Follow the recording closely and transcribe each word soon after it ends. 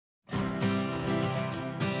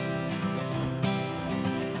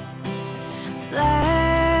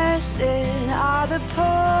the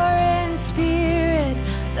poor in spirit,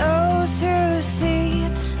 those who see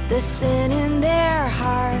the sin in their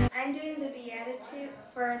heart. I'm doing the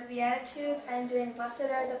Beatitudes. I'm doing blessed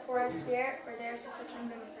are the poor in spirit, for theirs is the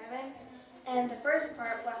kingdom of heaven. And the first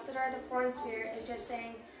part, blessed are the poor in spirit, is just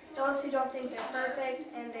saying those who don't think they're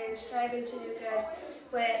perfect and they're striving to do good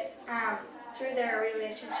through their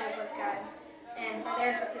relationship with God. And for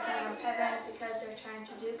theirs is the kingdom of heaven, because they're trying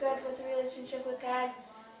to do good with the relationship with God,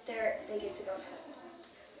 they get to go to heaven.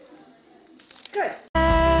 Good.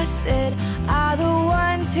 Blessed are the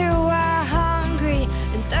ones who are hungry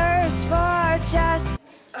and thirst for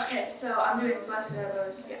justice. Okay, so I'm doing blessed are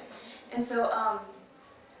those, yeah. And so,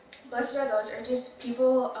 blessed are those are just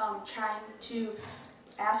people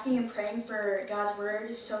asking and praying for God's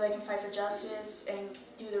word so they can fight for justice and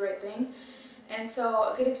do the right thing. And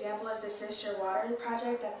so a good example is the Sister Water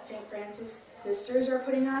project that St. Francis Sisters are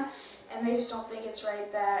putting on. And they just don't think it's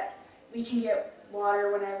right that we can get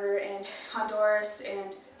water whenever, and Honduras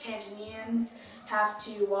and Tanzanians have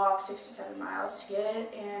to walk 6 to 7 miles to get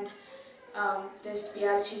it. And this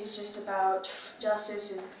Beatitude is just about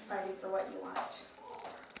justice and fighting for what you want.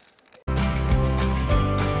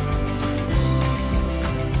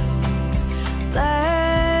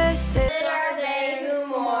 Blessed are they who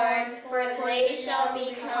mourn, for they shall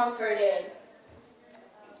be comforted.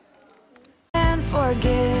 and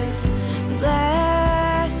forgive.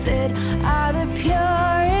 Blessed are the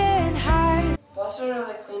pure in heart. Blessed are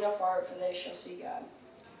the clean of heart, for they shall see God.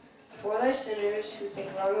 For thy sinners who think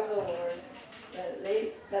wrong of the Lord, that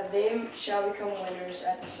they shall become winners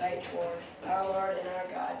at the sight toward our Lord and our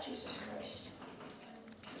God, Jesus Christ.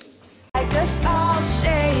 Like a salt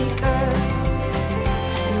shaker,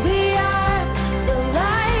 we are the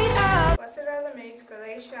light of. Blessed are the meek, for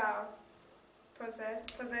they shall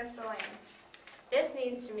possess the land. This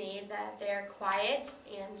means to me that they're quiet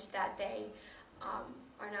and that they are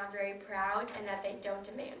not very proud and that they don't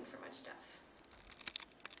demand for much stuff.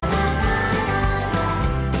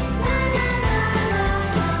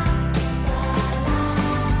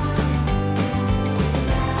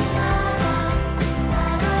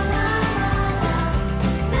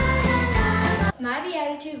 My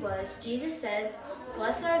beatitude was, Jesus said,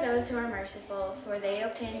 "Blessed are those who are merciful, for they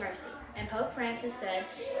obtain mercy." And Pope Francis said,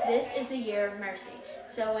 "This is a year of mercy."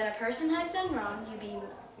 So when a person has done wrong, you be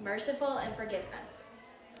merciful and forgive them.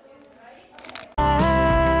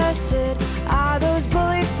 Blessed are those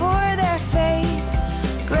bullied for their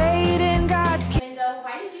faith, great in God's kingdom. Amanda,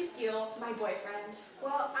 why did you steal my boyfriend?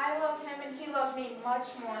 Well, I love him and he loves me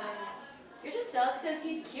much more than you. You're just jealous because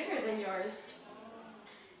he's cuter than yours.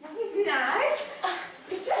 No, he's not.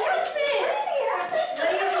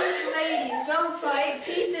 Ladies, don't fight.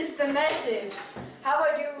 Peace is the message. How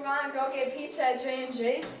about you want to go get pizza at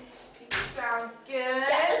J&J's? Sounds good.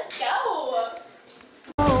 Yeah, let's go.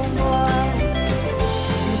 No more.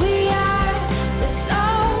 We are the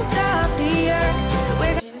salt of the earth. So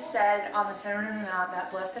we're Jesus said on the Sermon on the Mount that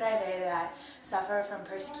blessed are they that suffer from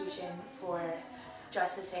persecution for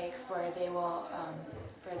justice' sake, for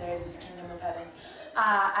theirs is the kingdom of heaven.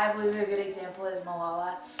 I believe a good example is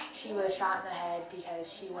Malala. She was shot in the head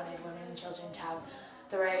because she wanted women and children to have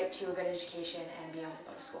the right to a good education and be able to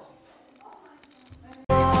go to school.